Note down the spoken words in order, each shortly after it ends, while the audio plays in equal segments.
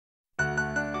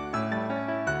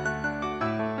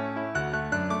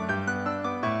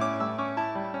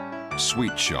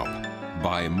Sweet Shop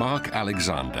by Mark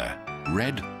Alexander.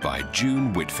 Read by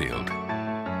June Whitfield.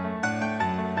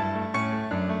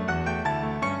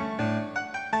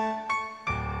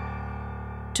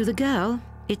 To the girl,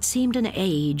 it seemed an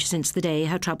age since the day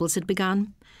her troubles had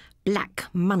begun. Black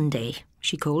Monday,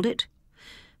 she called it.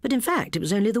 But in fact, it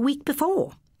was only the week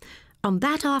before. On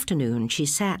that afternoon, she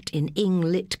sat in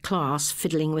Ing-Lit class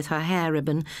fiddling with her hair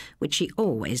ribbon, which she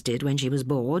always did when she was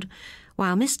bored,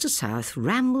 while Mr. South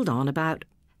rambled on about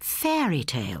fairy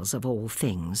tales of all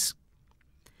things.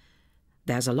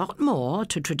 There's a lot more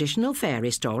to traditional fairy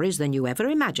stories than you ever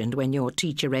imagined when your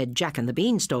teacher read Jack and the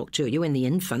Beanstalk to you in the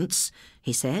infants,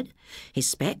 he said, his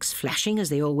specs flashing as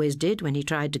they always did when he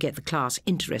tried to get the class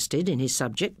interested in his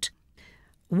subject.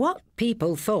 What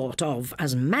people thought of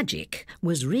as magic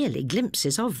was really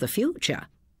glimpses of the future.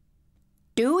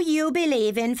 "Do you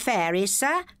believe in fairies,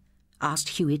 sir?" asked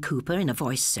Hughie Cooper in a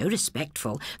voice so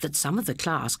respectful that some of the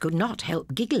class could not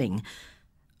help giggling.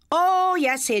 "Oh,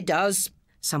 yes, he does,"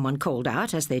 someone called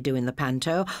out, as they do in the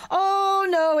panto. "Oh,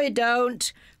 no, he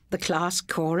don't," the class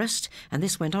chorused, and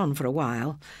this went on for a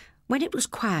while. When it was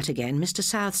quiet again, Mr.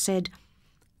 South said,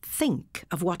 "Think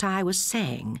of what I was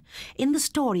saying. In the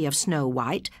story of Snow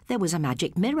White, there was a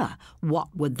magic mirror.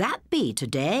 What would that be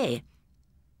today?"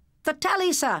 "The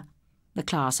tally, sir," the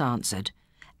class answered.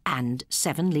 "And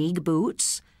 7-league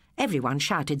boots?" Everyone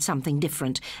shouted something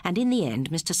different, and in the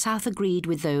end Mr. South agreed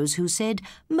with those who said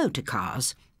motor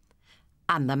cars.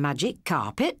 "And the magic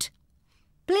carpet?"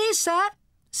 "Please, sir,"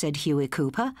 said Hughie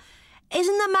Cooper.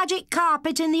 "Isn't the magic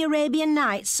carpet in the Arabian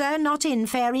Nights, sir, not in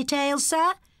fairy tales,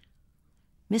 sir?"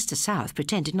 Mr. South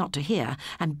pretended not to hear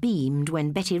and beamed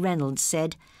when Betty Reynolds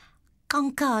said,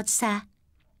 "Concord, sir."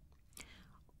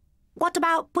 "What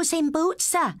about Puss in Boots,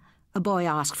 sir?" a boy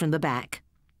asked from the back.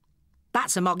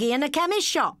 "That's a moggy in a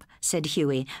chemist's shop," said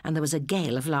Hughie, and there was a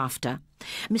gale of laughter.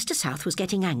 Mr. South was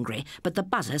getting angry, but the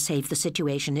buzzer saved the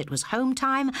situation. It was home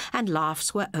time, and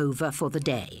laughs were over for the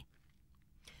day.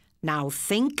 "Now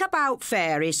think about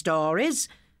fairy stories,"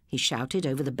 he shouted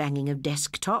over the banging of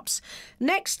desk-tops.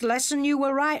 "Next lesson you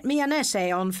will write me an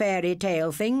essay on fairy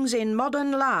tale things in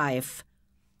modern life."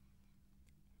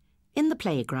 In the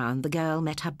playground, the girl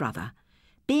met her brother.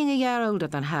 Being a year older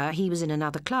than her, he was in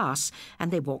another class,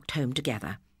 and they walked home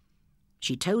together.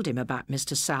 She told him about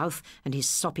Mr. South and his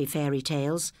soppy fairy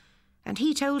tales, and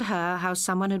he told her how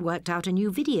someone had worked out a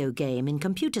new video game in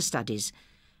computer studies,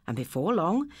 and before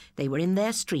long they were in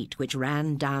their street, which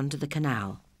ran down to the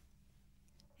canal.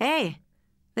 "Hey,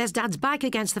 there's Dad's bike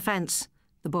against the fence,"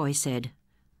 the boy said.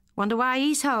 "Wonder why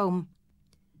he's home."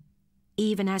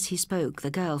 Even as he spoke, the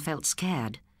girl felt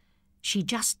scared. She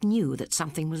just knew that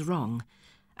something was wrong,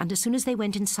 and as soon as they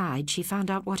went inside, she found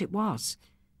out what it was.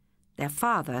 Their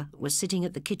father was sitting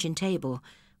at the kitchen table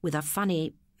with a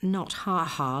funny, not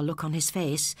ha-ha look on his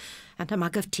face and a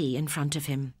mug of tea in front of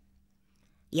him.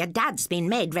 "Your dad's been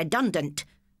made redundant,"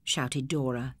 shouted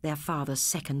Dora, their father's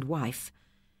second wife.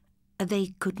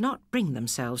 They could not bring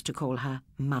themselves to call her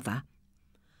mother.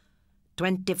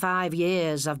 25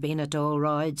 years I've been at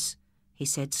Allroyd's," he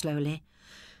said slowly.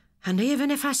 "And even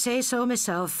if I say so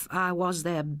myself, I was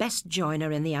their best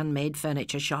joiner in the unmade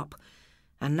furniture shop.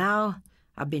 And now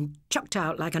I've been chucked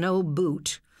out like an old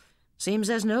boot. Seems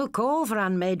there's no call for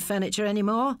unmade furniture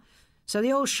anymore, so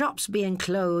the old shop's being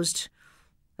closed.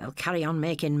 They'll carry on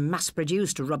making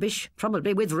mass-produced rubbish,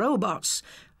 probably with robots.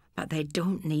 But they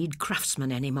don't need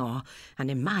craftsmen anymore,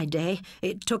 and in my day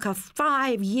it took a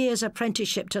 5 years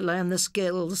apprenticeship to learn the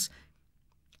skills."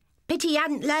 "Pity you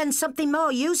hadn't learned something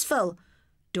more useful,"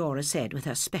 Dora said with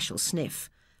her special sniff.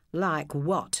 "Like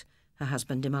what?" her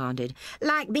husband demanded.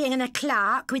 "Like being a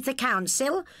clerk with the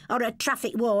council, or a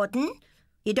traffic warden.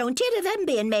 You don't hear of them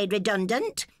being made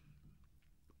redundant."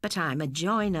 "But I'm a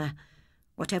joiner.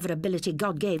 Whatever ability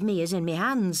God gave me is in me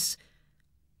hands."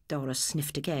 Dora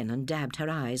sniffed again and dabbed her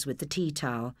eyes with the tea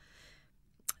towel.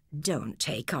 "Don't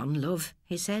take on, love,"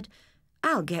 he said.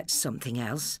 "I'll get something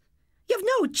else." "You've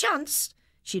no chance,"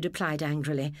 she replied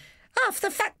angrily. "Half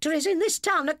the factories in this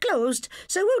town are closed,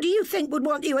 so who do you think would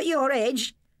want you at your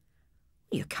age?"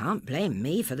 "You can't blame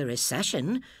me for the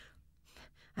recession.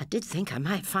 I did think I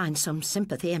might find some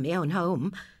sympathy in my own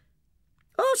home."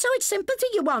 "Oh, so it's sympathy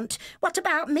you want? What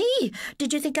about me?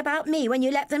 Did you think about me when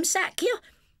you let them sack you?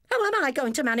 How am I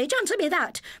going to manage? Answer me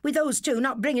that, with those two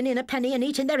not bringing in a penny and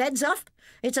eating their heads off.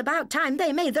 It's about time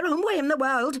they made their own way in the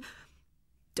world."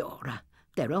 "Dora,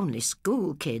 they're only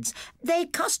school kids." "They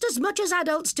cost as much as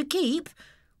adults to keep.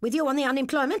 With you on the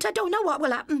unemployment, I don't know what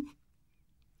will happen."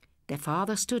 Their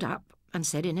father stood up and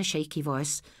said in a shaky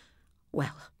voice,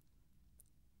 "Well,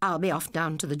 I'll be off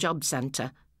down to the job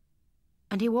centre."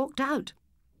 And he walked out.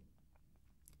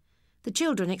 The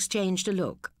children exchanged a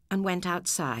look and went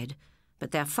outside,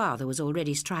 but their father was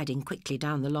already striding quickly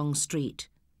down the long street.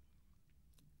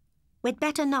 "We'd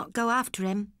better not go after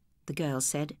him," the girl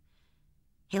said.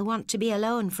 "He'll want to be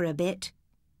alone for a bit."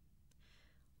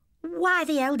 "Why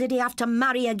the hell did he have to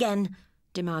marry again?"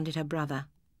 demanded her brother.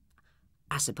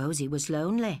 "I suppose he was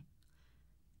lonely."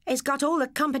 "He's got all the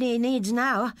company he needs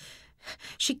now.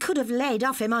 She could have laid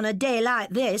off him on a day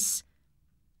like this."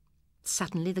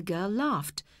 Suddenly the girl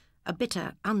laughed, a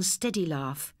bitter, unsteady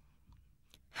laugh.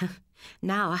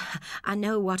 "Now I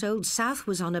know what Old South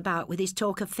was on about with his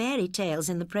talk of fairy tales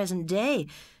in the present day,"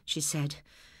 she said.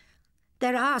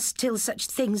 "There are still such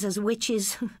things as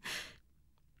witches."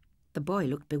 The boy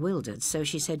looked bewildered, so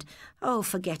she said, "Oh,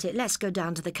 forget it, let's go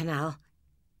down to the canal."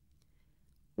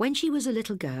 When she was a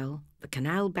little girl, the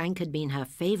canal bank had been her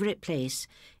favourite place.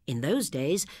 In those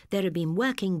days, there had been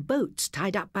working boats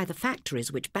tied up by the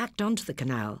factories which backed onto the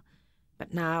canal.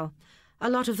 But now, a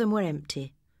lot of them were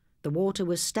empty. The water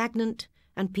was stagnant,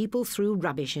 and people threw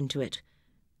rubbish into it.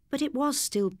 But it was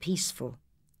still peaceful.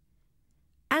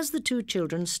 As the two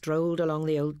children strolled along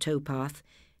the old towpath,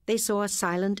 they saw a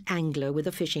silent angler with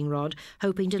a fishing rod,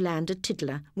 hoping to land a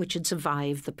tiddler which had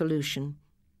survived the pollution.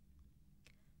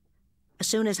 "As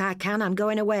soon as I can, I'm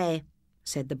going away,"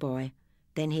 said the boy.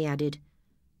 Then he added,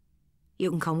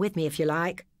 "You can come with me if you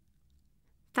like."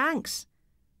 "Thanks.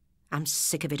 I'm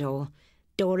sick of it all.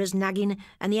 Dora's nagging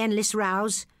and the endless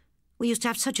rows. We used to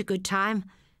have such a good time.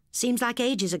 Seems like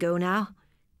ages ago now."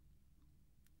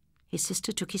 His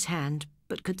sister took his hand,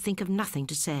 but could think of nothing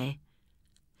to say.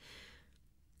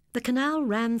 The canal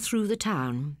ran through the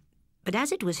town, but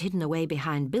as it was hidden away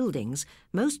behind buildings,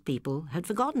 most people had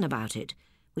forgotten about it,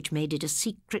 which made it a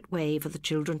secret way for the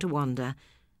children to wander,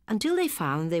 until they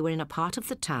found they were in a part of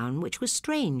the town which was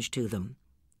strange to them.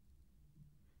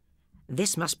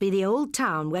 "This must be the old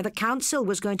town where the council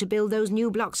was going to build those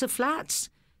new blocks of flats,"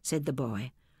 said the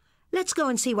boy. "Let's go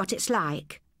and see what it's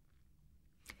like."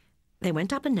 They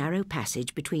went up a narrow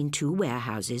passage between two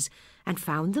warehouses and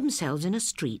found themselves in a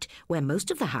street where most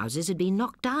of the houses had been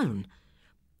knocked down.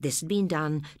 This had been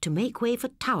done to make way for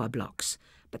tower blocks,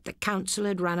 but the council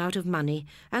had run out of money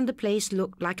and the place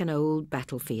looked like an old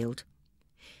battlefield.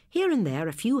 Here and there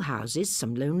a few houses,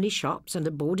 some lonely shops and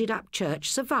a boarded-up church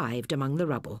survived among the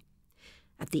rubble.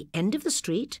 At the end of the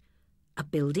street, a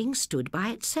building stood by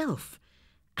itself,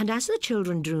 and as the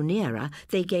children drew nearer,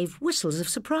 they gave whistles of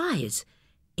surprise.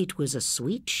 It was a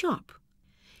sweet shop.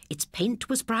 Its paint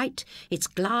was bright, its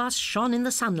glass shone in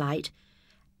the sunlight,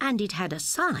 and it had a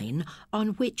sign on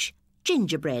which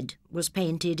gingerbread was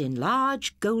painted in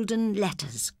large golden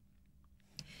letters.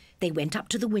 They went up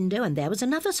to the window and there was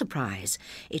another surprise.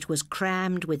 It was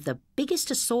crammed with the biggest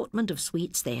assortment of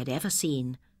sweets they had ever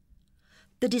seen.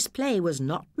 The display was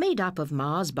not made up of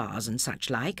Mars bars and such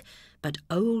like, but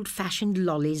old-fashioned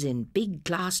lollies in big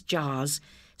glass jars,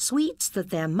 sweets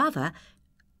that their mother,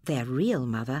 their real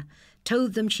mother,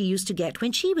 told them she used to get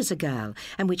when she was a girl,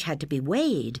 and which had to be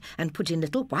weighed and put in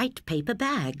little white paper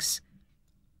bags.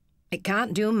 "It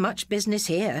can't do much business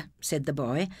here," said the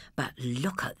boy, "but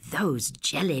look at those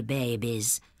jelly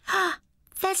babies. Ah,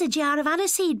 there's a jar of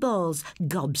aniseed balls,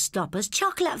 gobstoppers,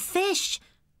 chocolate fish."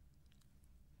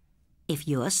 "If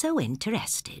you're so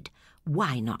interested,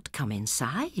 why not come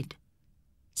inside?"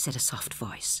 said a soft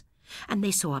voice, and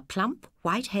they saw a plump,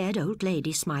 white-haired old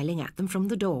lady smiling at them from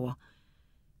the door.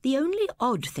 The only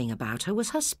odd thing about her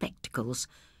was her spectacles,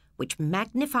 which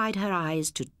magnified her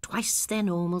eyes to twice their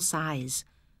normal size.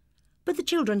 But the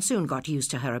children soon got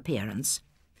used to her appearance.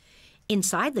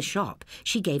 Inside the shop,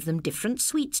 she gave them different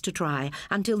sweets to try,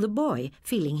 until the boy,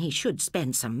 feeling he should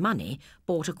spend some money,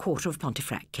 bought a quarter of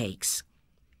Pontefract cakes.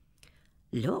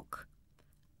 "Look,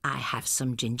 I have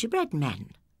some gingerbread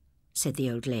men," said the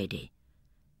old lady.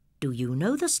 "Do you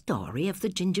know the story of the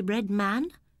gingerbread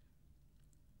man?"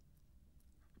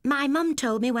 "My mum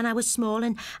told me when I was small,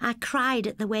 and I cried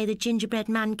at the way the gingerbread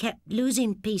man kept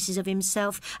losing pieces of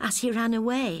himself as he ran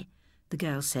away," the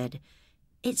girl said.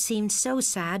 "It seemed so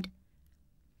sad."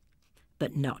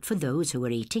 "But not for those who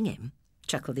were eating him,"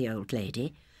 chuckled the old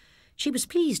lady. She was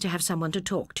pleased to have someone to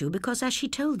talk to because, as she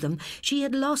told them, she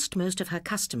had lost most of her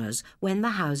customers when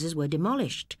the houses were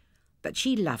demolished. But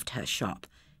she loved her shop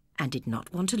and did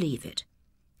not want to leave it.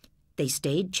 They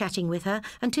stayed chatting with her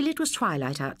until it was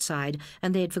twilight outside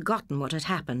and they had forgotten what had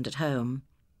happened at home.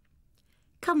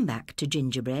 "Come back to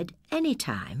gingerbread any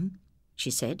time,"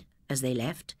 she said as they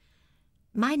left.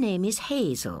 "My name is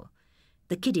Hazel.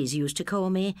 The kiddies used to call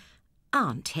me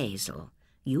Aunt Hazel.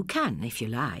 You can if you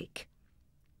like."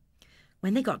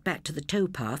 When they got back to the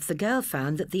towpath, the girl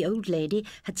found that the old lady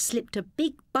had slipped a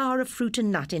big bar of fruit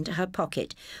and nut into her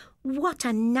pocket. "What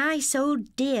a nice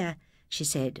old dear," she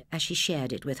said as she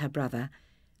shared it with her brother.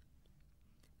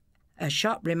 "A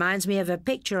shop reminds me of a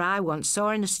picture I once saw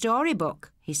in a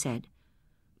storybook," he said.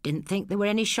 "Didn't think there were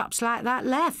any shops like that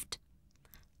left."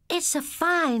 "It's a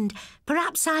find.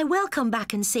 Perhaps I will come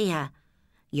back and see her."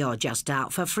 "You're just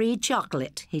out for free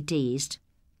chocolate," he teased.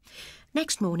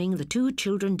 Next morning the two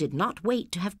children did not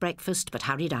wait to have breakfast but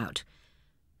hurried out.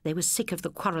 They were sick of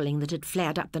the quarrelling that had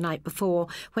flared up the night before,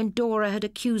 when Dora had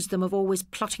accused them of always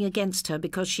plotting against her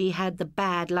because she had the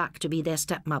bad luck to be their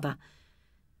stepmother.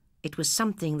 It was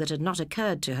something that had not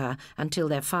occurred to her until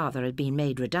their father had been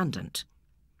made redundant.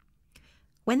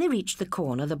 When they reached the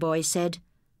corner, the boy said,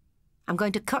 "I'm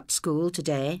going to cut school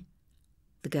today."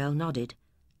 The girl nodded.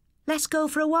 "Let's go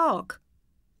for a walk."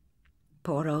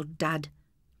 Poor old Dad.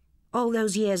 All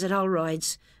those years at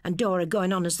Holroyd's, and Dora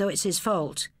going on as though it's his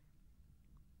fault.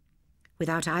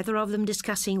 Without either of them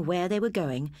discussing where they were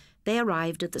going, they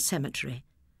arrived at the cemetery.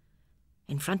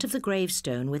 In front of the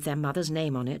gravestone with their mother's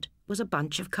name on it was a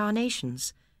bunch of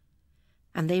carnations,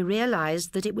 and they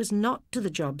realised that it was not to the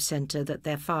job centre that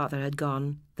their father had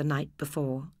gone the night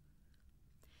before.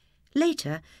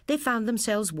 Later, they found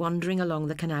themselves wandering along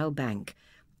the canal bank,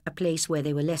 a place where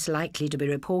they were less likely to be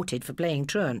reported for playing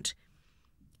truant.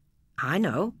 "I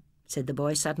know," said the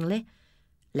boy suddenly.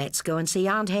 "Let's go and see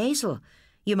Aunt Hazel.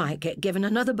 You might get given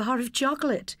another bar of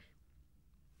chocolate."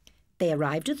 They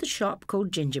arrived at the shop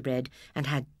called Gingerbread and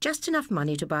had just enough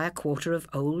money to buy a quarter of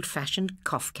old-fashioned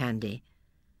cough candy.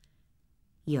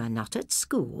 "You're not at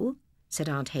school?" said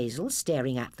Aunt Hazel,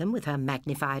 staring at them with her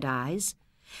magnified eyes.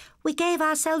 "We gave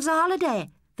ourselves a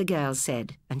holiday," the girl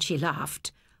said, and she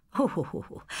laughed.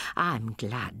 "Oh, I'm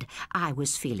glad. I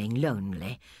was feeling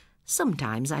lonely.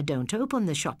 Sometimes I don't open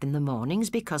the shop in the mornings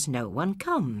because no one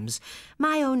comes.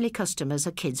 My only customers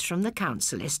are kids from the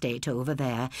council estate over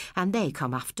there, and they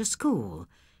come after school.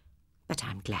 But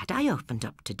I'm glad I opened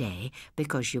up today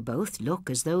because you both look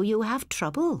as though you have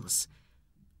troubles."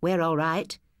 "We're all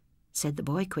right," said the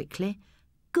boy quickly.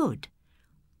 "Good.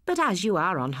 But as you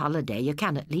are on holiday, you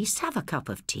can at least have a cup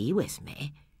of tea with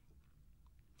me."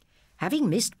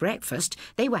 Having missed breakfast,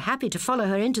 they were happy to follow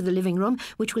her into the living room,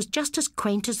 which was just as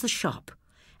quaint as the shop,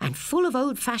 and full of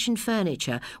old-fashioned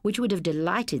furniture which would have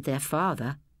delighted their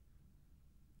father.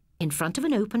 In front of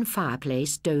an open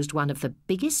fireplace dozed one of the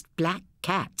biggest black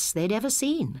cats they'd ever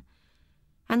seen,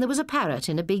 and there was a parrot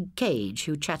in a big cage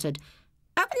who chattered,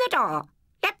 "Open the door!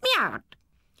 Let me out!"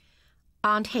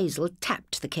 Aunt Hazel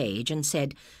tapped the cage and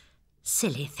said,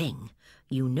 "Silly thing.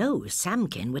 You know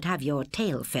Samkin would have your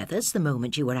tail feathers the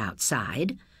moment you were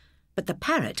outside." But the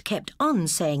parrot kept on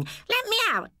saying, "Let me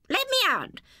out! Let me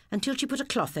out!" until she put a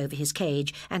cloth over his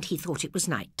cage and he thought it was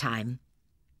night time.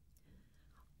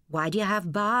 "Why do you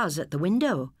have bars at the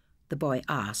window?" the boy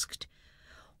asked.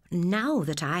 "Now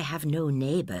that I have no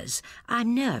neighbours,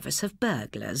 I'm nervous of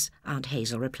burglars," Aunt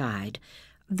Hazel replied.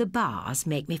 "The bars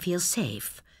make me feel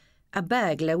safe. A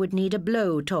burglar would need a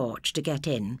blowtorch to get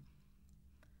in."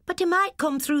 "But he might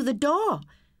come through the door."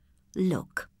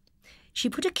 "Look." She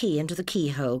put a key into the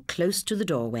keyhole close to the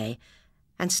doorway,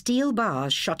 and steel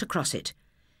bars shot across it.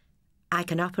 "I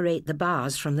can operate the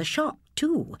bars from the shop,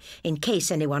 too, in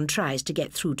case anyone tries to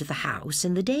get through to the house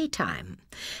in the daytime.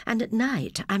 And at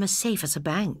night I'm as safe as a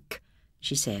bank,"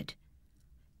 she said.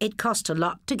 "It cost a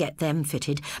lot to get them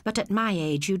fitted, but at my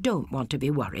age you don't want to be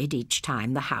worried each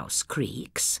time the house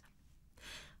creaks.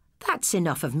 That's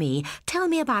enough of me. Tell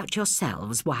me about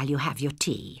yourselves while you have your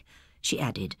tea," she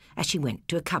added as she went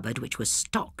to a cupboard which was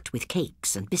stocked with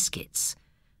cakes and biscuits.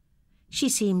 She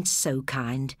seemed so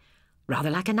kind,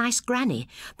 rather like a nice granny,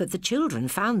 that the children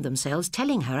found themselves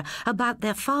telling her about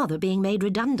their father being made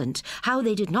redundant, how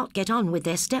they did not get on with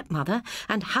their stepmother,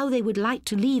 and how they would like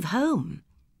to leave home.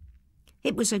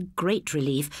 It was a great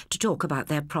relief to talk about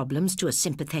their problems to a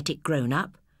sympathetic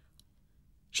grown-up.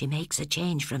 "She makes a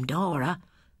change from Dora,"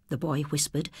 the boy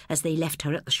whispered as they left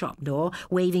her at the shop door,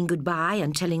 waving goodbye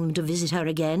and telling them to visit her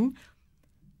again.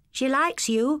 "She likes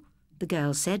you," the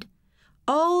girl said.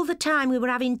 "All the time we were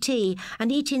having tea and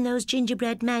eating those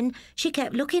gingerbread men, she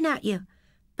kept looking at you.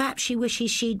 Perhaps she wishes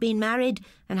she'd been married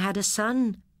and had a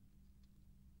son."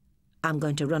 "I'm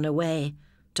going to run away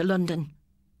to London,"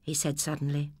 he said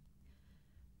suddenly.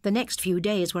 The next few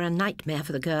days were a nightmare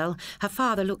for the girl. Her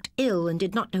father looked ill and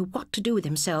did not know what to do with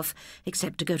himself,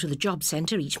 except to go to the job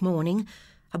centre each morning.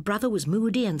 Her brother was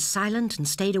moody and silent and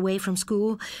stayed away from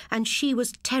school, and she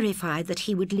was terrified that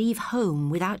he would leave home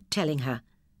without telling her.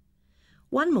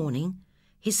 One morning,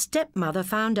 his stepmother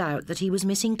found out that he was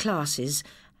missing classes,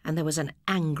 and there was an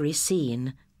angry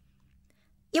scene.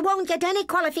 "You won't get any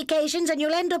qualifications and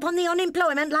you'll end up on the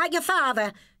unemployment like your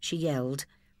father," she yelled.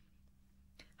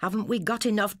 "Haven't we got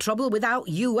enough trouble without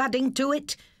you adding to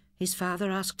it?" his father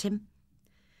asked him.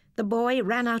 The boy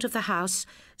ran out of the house,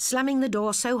 slamming the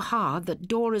door so hard that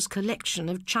Dora's collection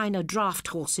of china draught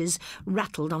horses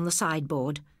rattled on the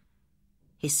sideboard.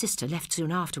 His sister left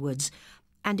soon afterwards,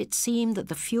 and it seemed that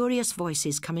the furious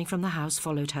voices coming from the house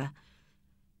followed her.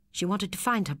 She wanted to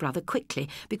find her brother quickly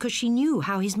because she knew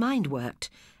how his mind worked,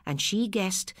 and she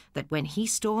guessed that when he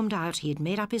stormed out he had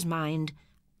made up his mind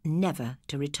never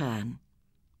to return.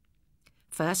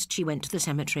 First she went to the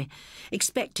cemetery,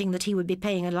 expecting that he would be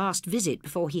paying a last visit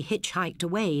before he hitchhiked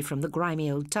away from the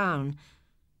grimy old town.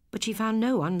 But she found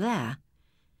no one there.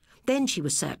 Then she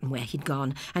was certain where he'd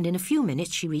gone, and in a few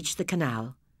minutes she reached the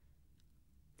canal.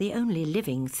 The only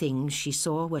living things she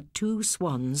saw were 2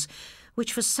 swans,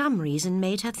 which for some reason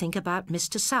made her think about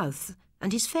Mr. South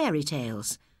and his fairy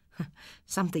tales.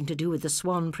 Something to do with the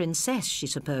Swan Princess, she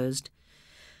supposed.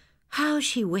 How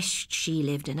she wished she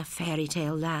lived in a fairy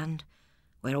tale land,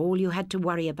 where all you had to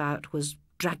worry about was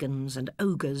dragons and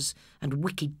ogres and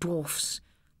wicked dwarfs.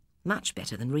 Much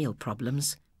better than real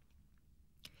problems.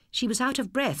 She was out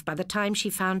of breath by the time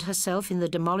she found herself in the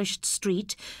demolished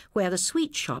street where the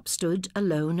sweet shop stood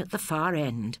alone at the far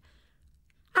end.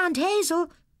 "Aunt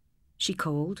Hazel," she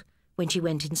called when she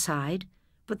went inside,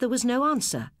 but there was no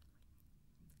answer.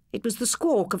 It was the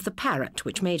squawk of the parrot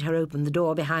which made her open the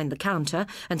door behind the counter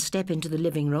and step into the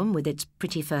living room with its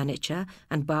pretty furniture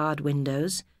and barred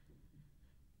windows.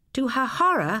 To her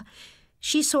horror,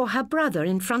 she saw her brother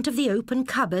in front of the open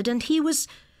cupboard, and he was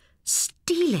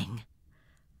stealing.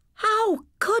 "How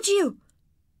could you?"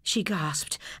 she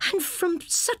gasped. "And from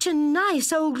such a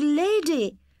nice old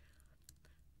lady."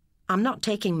 "I'm not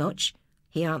taking much,"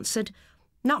 he answered.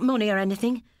 "Not money or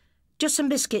anything. Just some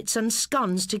biscuits and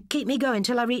scones to keep me going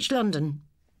till I reach London."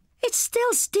 "It's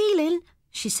still stealing,"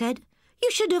 she said.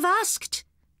 "You should have asked."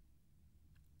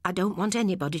 "I don't want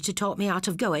anybody to talk me out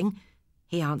of going,"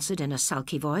 he answered in a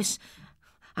sulky voice.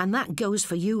 "And that goes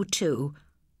for you too."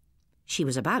 She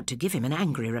was about to give him an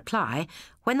angry reply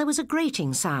when there was a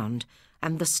grating sound,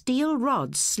 and the steel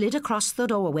rods slid across the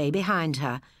doorway behind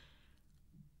her.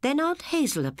 Then Aunt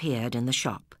Hazel appeared in the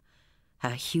shop,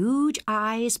 her huge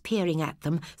eyes peering at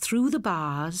them through the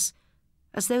bars,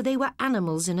 as though they were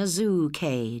animals in a zoo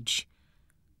cage.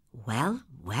 "Well,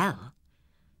 well,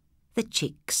 the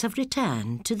chicks have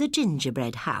returned to the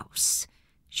gingerbread house,"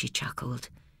 she chuckled.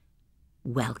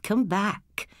 "Welcome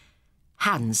back,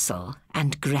 Hansel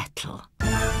and Gretel."